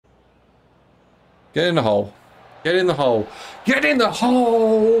Get in the hole. Get in the hole. Get in the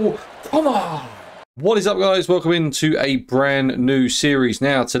hole! Come on! What is up, guys? Welcome into a brand new series.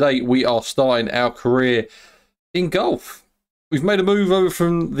 Now, today we are starting our career in golf. We've made a move over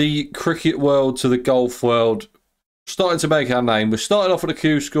from the cricket world to the golf world. Starting to make our name. We started off at a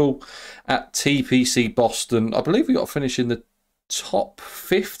Q school at TPC Boston. I believe we got to finish in the top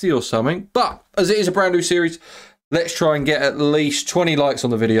 50 or something. But as it is a brand new series, let's try and get at least 20 likes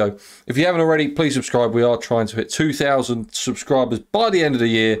on the video. If you haven't already, please subscribe. We are trying to hit 2,000 subscribers by the end of the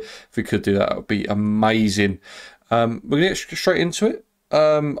year. If we could do that, it would be amazing. We're going to get straight into it.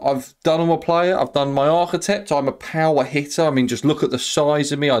 I've done my player. I've done my architect. I'm a power hitter. I mean, just look at the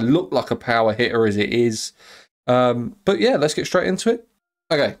size of me. I look like a power hitter as it is. But yeah, let's get straight into it.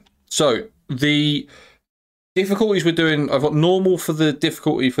 Okay, so the difficulties we're doing, I've got normal for the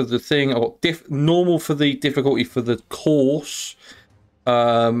difficulty for the thing. I've got normal for the difficulty for the course.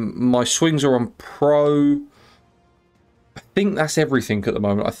 My swings are on pro. I think that's everything at the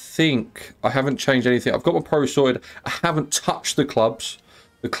moment. I think I haven't changed anything. I've got my pro sorted. I haven't touched the clubs.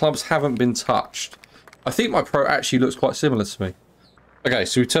 The clubs haven't been touched. I think my pro actually looks quite similar to me. Okay,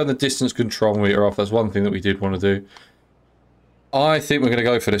 so we turned the distance control meter off. That's one thing that we did want to do. I think we're going to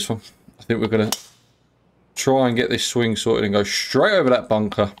go for this one. I think we're going to try and get this swing sorted and go straight over that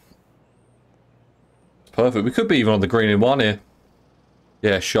bunker. Perfect. We could be even on the green in one here.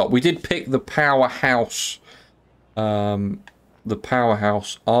 Yeah, shot. We did pick the powerhouse. The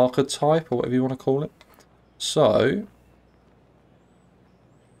powerhouse archetype, or whatever you want to call it. So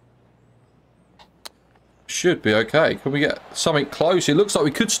should be okay. Can we get something close? It looks like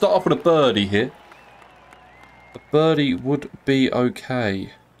we could start off with a birdie here. A birdie would be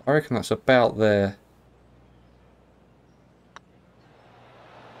okay. I reckon that's about there.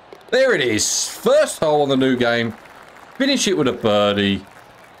 There it is. First hole on the new game. Finish it with a birdie.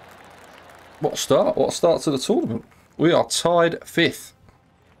 What a start. What a start to the tournament. We are tied 5th.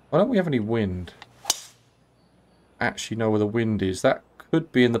 Why don't we have any wind? Actually know where the wind is. That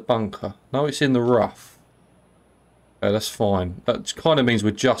could be in the bunker. No, it's in the rough. Okay, that's fine. That kind of means we're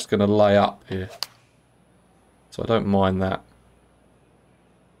just going to lay up here. So I don't mind that.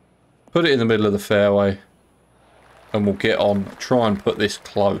 Put it in the middle of the fairway. And we'll get on. Try and put this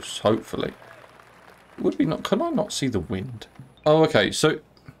close, hopefully. Would we not? Can I not see the wind? Oh, okay. So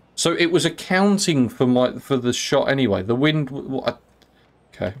it was accounting for the shot anyway. The wind.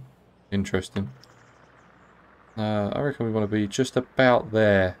 Okay, interesting. I reckon we want to be just about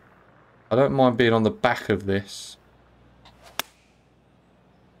there. I don't mind being on the back of this.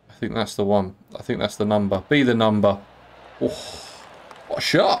 I think that's the one. I think that's the number. Be the number. Oh, what a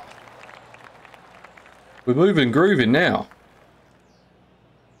shot! We're moving and grooving now.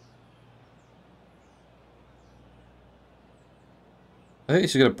 I think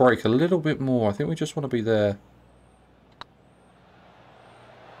this is going to break a little bit more. I think we just want to be there.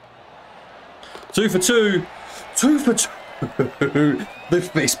 2 for 2. 2 for 2.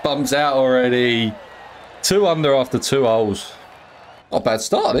 This bumps out already. 2 under after 2 holes. Not a bad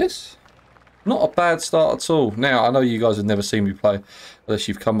start, this. Not a bad start at all. Now, I know you guys have never seen me play, unless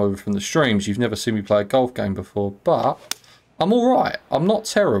you've come over from the streams. You've never seen me play a golf game before, but I'm alright. I'm not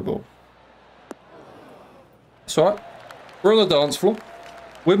terrible. It's alright. We're on the dance floor.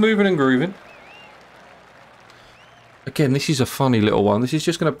 We're moving and grooving. Again, this is a funny little one. This is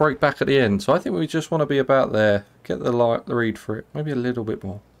just going to break back at the end. So I think we just want to be about there. Get the read for it. Maybe a little bit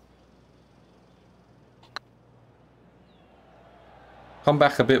more. Come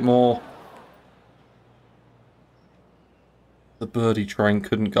back a bit more. The birdie train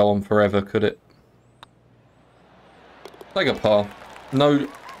couldn't go on forever, could it? Take a par. No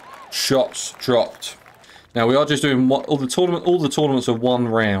shots dropped. Now we are just doing all the tournaments are 1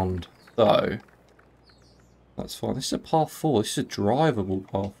 round, so that's fine. This is a par 4. This is a drivable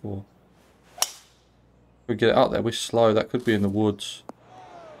par 4. If we get it out there, we're slow. That could be in the woods.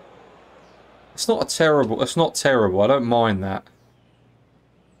 It's not terrible. It's not terrible. I don't mind that.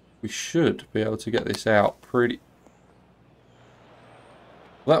 We should be able to get this out pretty.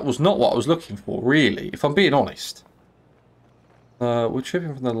 That was not what I was looking for, really, if I'm being honest. We're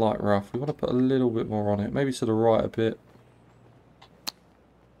chipping from the light rough. We want to put a little bit more on it. Maybe to the right a bit.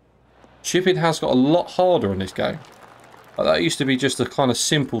 Chipping has got a lot harder in this game. Like, that used to be just a kind of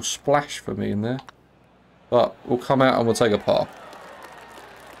simple splash for me in there. But we'll come out and we'll take a par.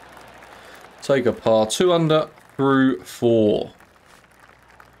 Take a par. 2 under through 4.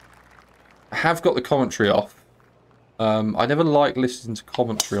 I have got the commentary off. I never like listening to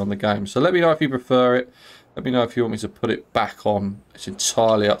commentary on the game, so let me know if you prefer it. Let me know if you want me to put it back on. It's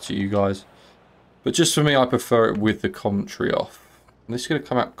entirely up to you guys. But just for me, I prefer it with the commentary off. And this is going to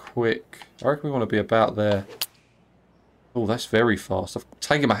come out quick. I reckon we want to be about there. Oh, that's very fast. I've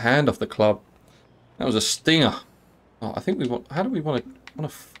taken my hand off the club. That was a stinger. Oh, I think we want... How do we want to...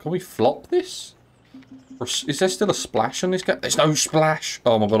 Can we flop this? Or is there still a splash on this guy? There's no splash.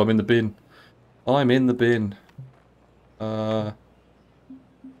 Oh my god, I'm in the bin. I'm in the bin. Not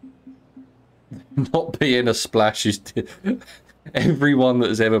being a splash is... Everyone that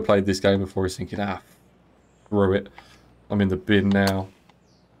has ever played this game before is thinking, ah, screw it. I'm in the bin now.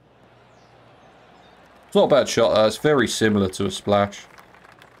 It's not a bad shot. It's very similar to a splash.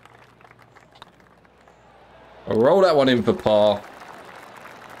 I'll roll that one in for par.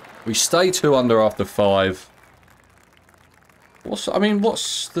 We stay 2 under after 5. I think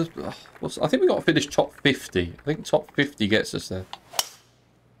we got to finish top 50. I think top 50 gets us there.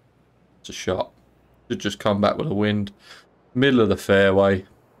 It's a shot. Should just come back with a wind. Middle of the fairway.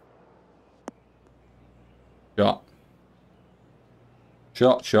 Shot.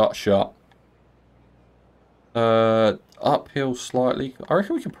 Shot. Uphill slightly. I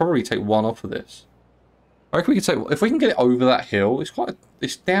reckon we can probably take 1 off of this. I reckon we can take... If we can get it over that hill,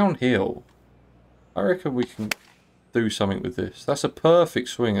 it's downhill. I reckon we can do something with this. That's a perfect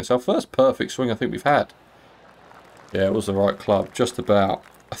swing. It's our first perfect swing I think we've had. Yeah, it was the right club. Just about.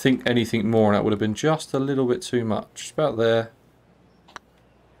 I think anything more on that would have been just a little bit too much. Just about there.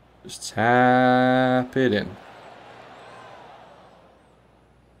 Just tap it in.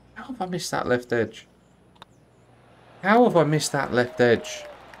 How have I missed that left edge? How have I missed that left edge?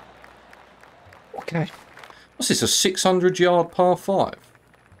 Okay. What's this, a 600-yard par 5?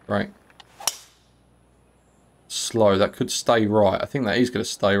 Right. Slow. That could stay right. I think that is going to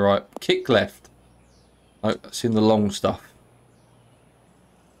stay right. Kick left. No, that's in the long stuff.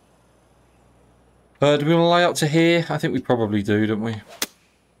 Do we want to lay up to here? I think we probably do, don't we?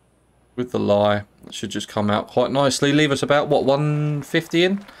 With the lie. That should just come out quite nicely. Leave us about, what, 150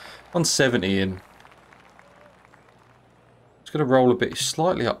 in? 170 in. It's going to roll a bit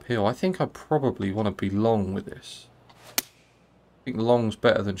slightly uphill. I think I probably want to be long with this. I think long's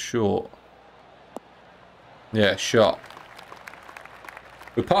better than short. Yeah, shot.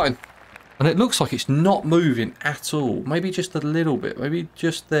 We're putting. And it looks like it's not moving at all. Maybe just a little bit. Maybe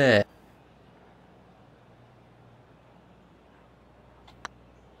just there.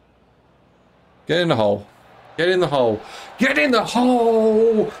 Get in the hole. Get in the hole. Get in the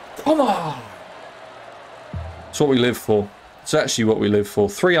hole! Come on! That's what we live for. It's actually what we live for.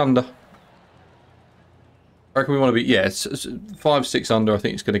 3 under. I reckon we want to be... Yeah, it's 5, 6 under. I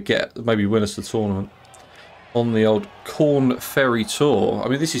think it's going to get... Maybe win us the tournament. On the old Corn Ferry Tour. I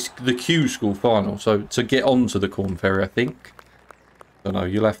mean, this is the Q School final. So, to get onto the Corn Ferry, I think. I don't know.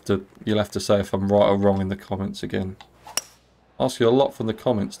 You'll have to say if I'm right or wrong in the comments again. Ask you a lot from the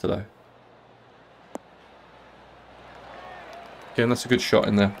comments today. Again, that's a good shot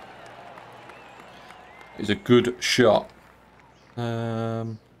in there. It's a good shot.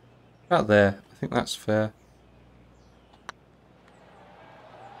 About there. I think that's fair.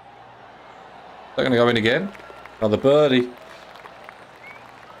 Is that going to go in again? Another birdie.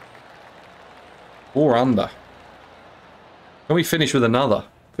 4 under. Can we finish with another?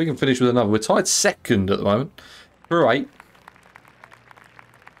 If we can finish with another. We're tied second at the moment. Through 8.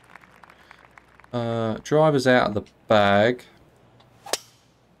 Driver's out of the bag.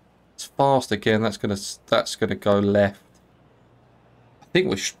 It's fast again. That's gonna go left. I think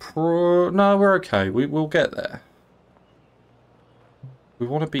we should no, we're okay. We'll get there. We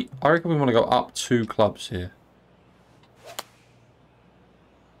want to be... I reckon we want to go up 2 clubs here.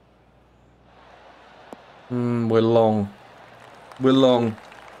 We're long. We're long.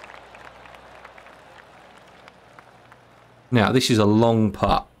 Now, this is a long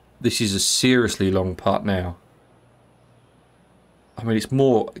putt. This is a seriously long putt now. I mean, it's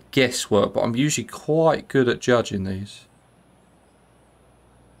more guesswork, but I'm usually quite good at judging these.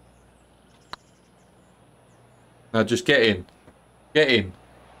 Now, just get in. Get in.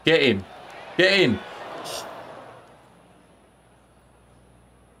 Get in. Get in.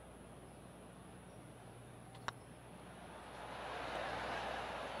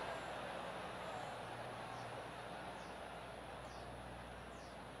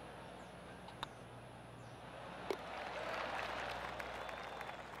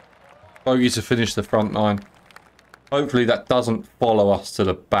 Bogey to finish the front 9. Hopefully that doesn't follow us to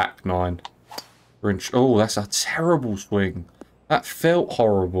the back 9. Oh, that's a terrible swing. That felt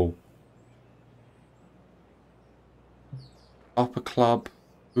horrible. Upper club.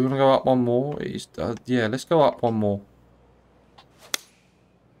 We want to go up 1 more? Yeah, let's go up 1 more.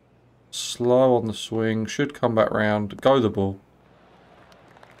 Slow on the swing. Should come back round. Go the ball.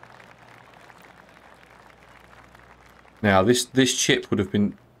 Now, this chip would have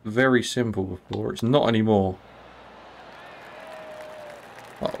been very simple before. It's not anymore.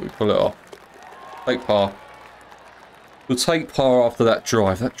 Oh, we pull it off. Take par. We'll take par after that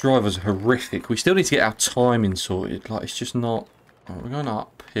drive. That drive was horrific. We still need to get our timing sorted. Like, it's just not... Oh, we're going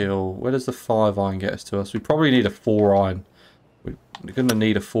uphill. Where does the 5-iron get us to us? We probably need a 4-iron. We're going to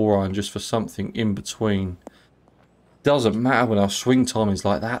need a 4-iron just for something in between. Doesn't matter when our swing timing's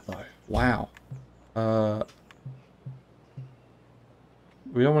like that, though. Wow.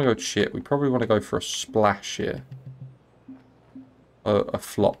 We don't want to go chip. We probably want to go for a splash here. A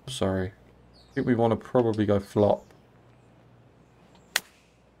flop, sorry. I think we want to probably go flop.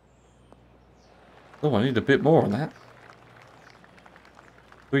 Oh, I need a bit more on that.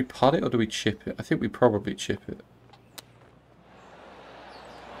 Do we putt it or do we chip it? I think we probably chip it.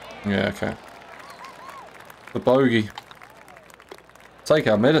 Yeah, okay. The bogey. Take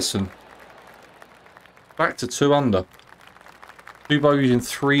our medicine. Back to 2 under. 2 bogeys in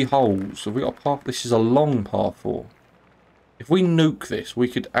 3 holes. Have we got a par? This is a long par 4. If we nuke this, we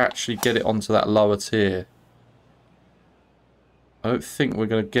could actually get it onto that lower tier. I don't think we're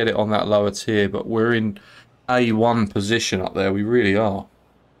going to get it on that lower tier, but we're in A1 position up there. We really are.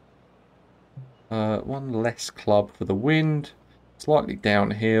 1 less club for the wind. Slightly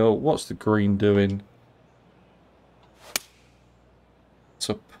downhill. What's the green doing? It's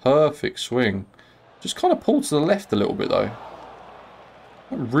a perfect swing. Just kind of pulled to the left a little bit, though.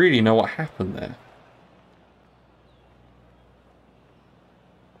 I don't really know what happened there.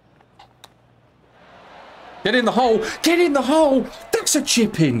 Get in the hole! Get in the hole! That's a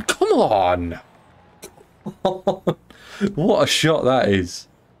chip in! Come on! What a shot that is.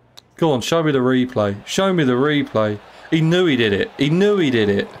 Go on, show me the replay. Show me the replay. He knew he did it. He knew he did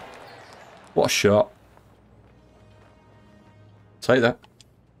it. What a shot. Take that.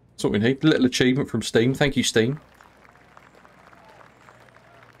 That's what we need. A little achievement from Steam. Thank you, Steam.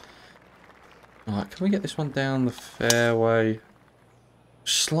 Alright, can we get this one down the fairway?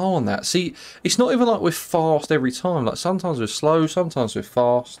 Slow on that. See, it's not even like we're fast every time. Like, sometimes we're slow, sometimes we're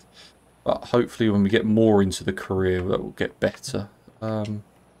fast. But hopefully when we get more into the career, that will get better.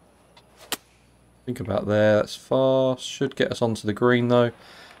 Think about there. That's fast. Should get us onto the green, though.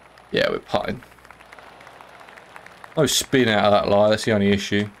 Yeah, we're putting. No spin out of that lie. That's the only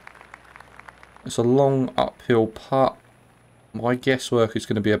issue. It's a long uphill putt. My guesswork is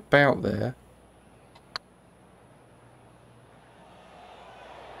going to be about there.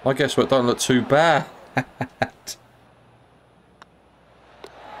 My guesswork don't look too bad.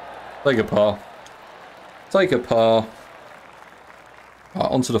 Take a par. Take a par.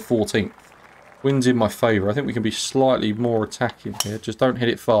 Right, on to the 14th. Wind's in my favour. I think we can be slightly more attacking here. Just don't hit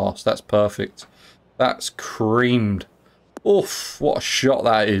it fast. That's perfect. That's creamed. Oof, what a shot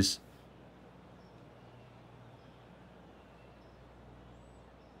that is.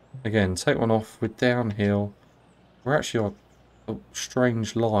 Again, take one off. We're downhill. We're actually on a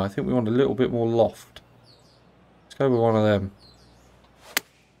strange lie. I think we want a little bit more loft. Let's go with one of them.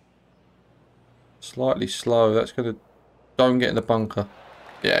 Slightly slow. That's going to... Don't get in the bunker.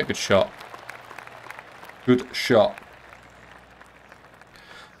 Yeah, good shot. Good shot.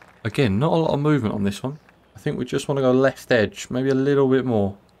 Again, not a lot of movement on this one. I think we just want to go left edge. Maybe a little bit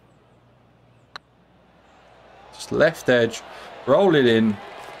more. Just left edge. Roll it in.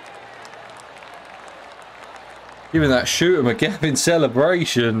 Giving that shooter a gap in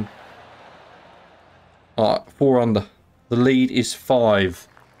celebration. Alright, 4 under. The lead is 5.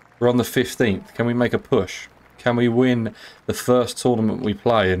 We're on the 15th. Can we make a push? Can we win the first tournament we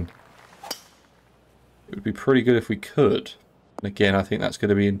play in? It would be pretty good if we could. And again, I think that's going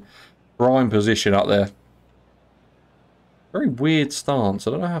to be in prime position up there. Very weird stance.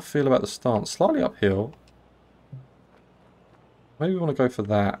 I don't know how I feel about the stance. Slightly uphill. Maybe we want to go for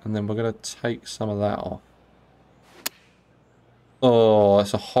that, and then we're going to take some of that off. Oh,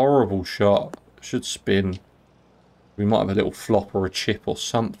 that's a horrible shot. Should spin. We might have a little flop or a chip or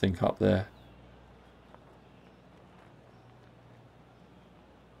something up there.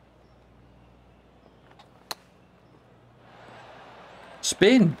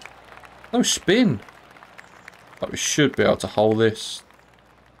 Spin! No spin! But we should be able to hold this.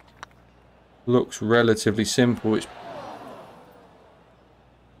 Looks relatively simple. It's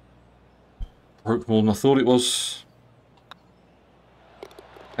broke more than I thought it was.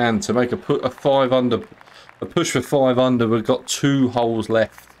 And to make a 5 under, a push for 5 under, we've got 2 holes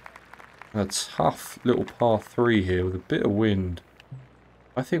left. A tough little par 3 here with a bit of wind.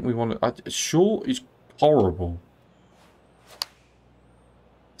 I think we want to... Short is horrible.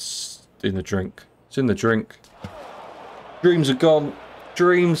 It's in the drink. It's in the drink. Dreams are gone.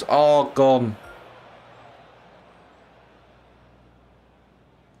 Dreams are gone.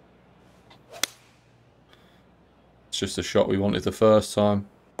 just the shot we wanted the first time.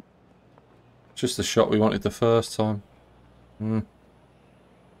 Just the shot we wanted the first time.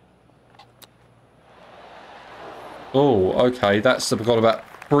 Oh, okay. That's got about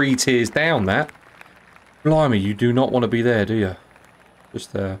 3 tiers down, that. Blimey, you do not want to be there, do you?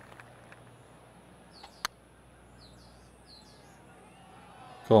 Just there.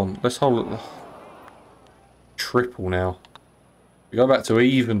 Go on, let's hold it. Triple now. We go back to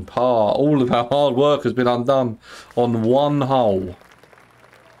even par. All of our hard work has been undone on one hole.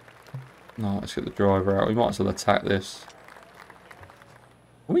 No, let's get the driver out. We might as well attack this.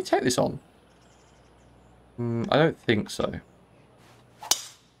 Can we take this on? I don't think so.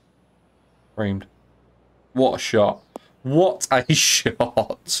 Framed. What a shot. What a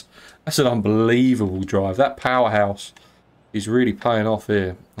shot. That's an unbelievable drive. That powerhouse is really paying off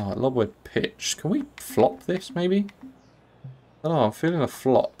here. Alright, lobwed pitch. Can we flop this maybe? I don't know, I'm feeling a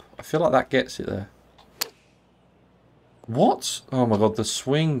flop. I feel like that gets it there. What? Oh my god, the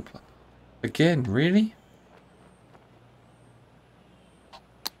swing. Again, really?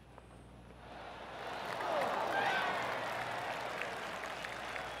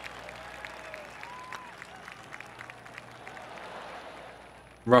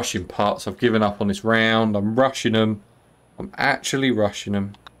 Rushing putts. I've given up on this round. I'm rushing them. I'm actually rushing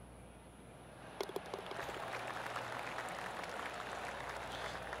them.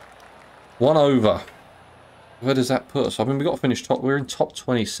 One over. Where does that put us? I mean, we've got to finish top. We're in top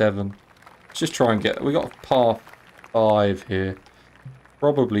 27. Let's just try and get... We've got a par 5 here.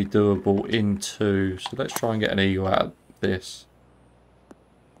 Probably doable in 2. So let's try and get an eagle out of this.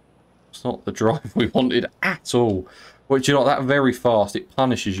 It's not the drive we wanted at all. But you know, that very fast, it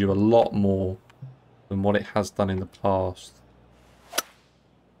punishes you a lot more than what it has done in the past.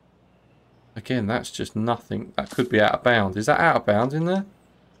 Again, that's just nothing. That could be out of bounds. Is that out of bounds in there?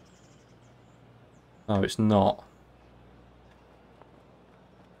 No, it's not.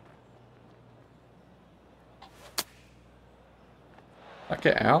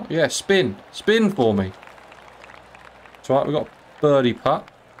 Get out. Yeah, spin. Spin for me. It's right, we've got a birdie putt.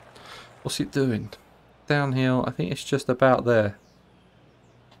 What's it doing? Downhill. I think it's just about there.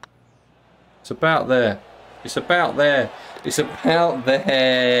 It's about there. It's about there. It's about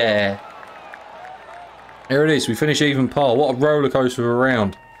there. Here it is. We finish even par. What a roller coaster of a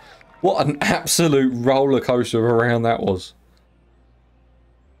round. What an absolute roller coaster of a round that was.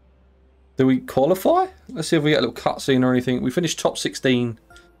 Do we qualify? Let's see if we get a little cutscene or anything. We finished top 16,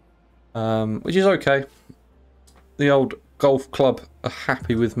 which is okay. The old golf club are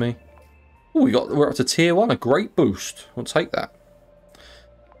happy with me. Oh, we're up to tier 1, a great boost. We'll take that.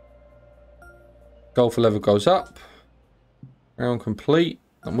 Golfer level goes up. Round complete,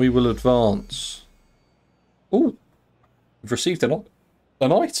 and we will advance. Oh, we've received an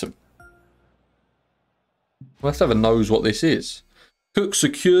item. Let's have a nose what this is. Cook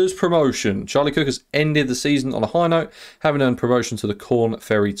secures promotion. Charlie Cook has ended the season on a high note, having earned promotion to the Corn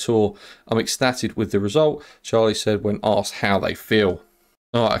Ferry Tour. I'm ecstatic with the result, Charlie said when asked how they feel.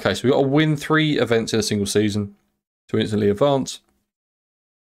 Alright, okay, so we've got to win 3 events in a single season to instantly advance.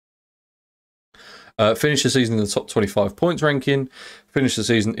 Finish the season in the top 25 points ranking. Finish the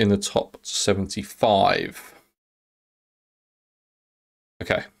season in the top 75.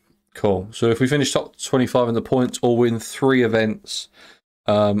 Okay, cool. So if we finish top 25 in the points or win 3 events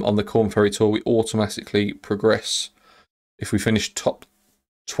on the Corn Ferry Tour, we automatically progress. If we finish top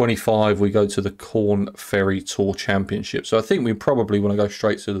 25, we go to the Corn Ferry Tour Championship. So I think we probably want to go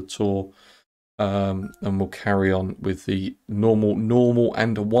straight to the tour, and we'll carry on with the normal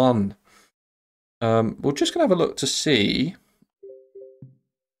and 1. We're just going to have a look to see.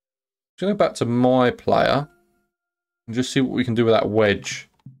 Go back to my player and just see what we can do with that wedge.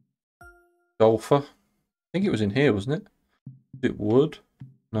 Golfer. I think it was in here, wasn't it? It would.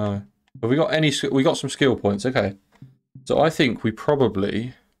 No. Have we got any? We got some skill points. Okay. So I think we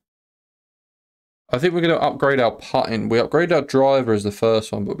probably. I think we're going to upgrade our putting. We upgraded our driver as the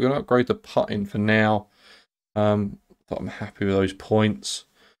first one, but we're going to upgrade the putting for now. I'm happy with those points.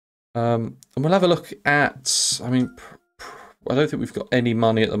 And we'll have a look at. I mean, I don't think we've got any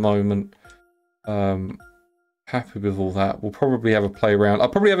money at the moment. Happy with all that. We'll probably have a play around. I'll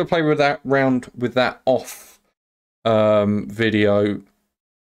probably have a play with that round with that off video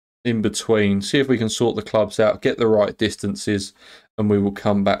in between. See if we can sort the clubs out, get the right distances, and we will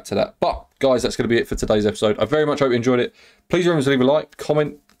come back to that. But guys, that's going to be it for today's episode. I very much hope you enjoyed it. Please remember to leave a like,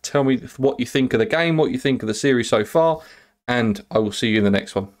 comment, tell me what you think of the game, what you think of the series so far, and I will see you in the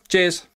next one. Cheers.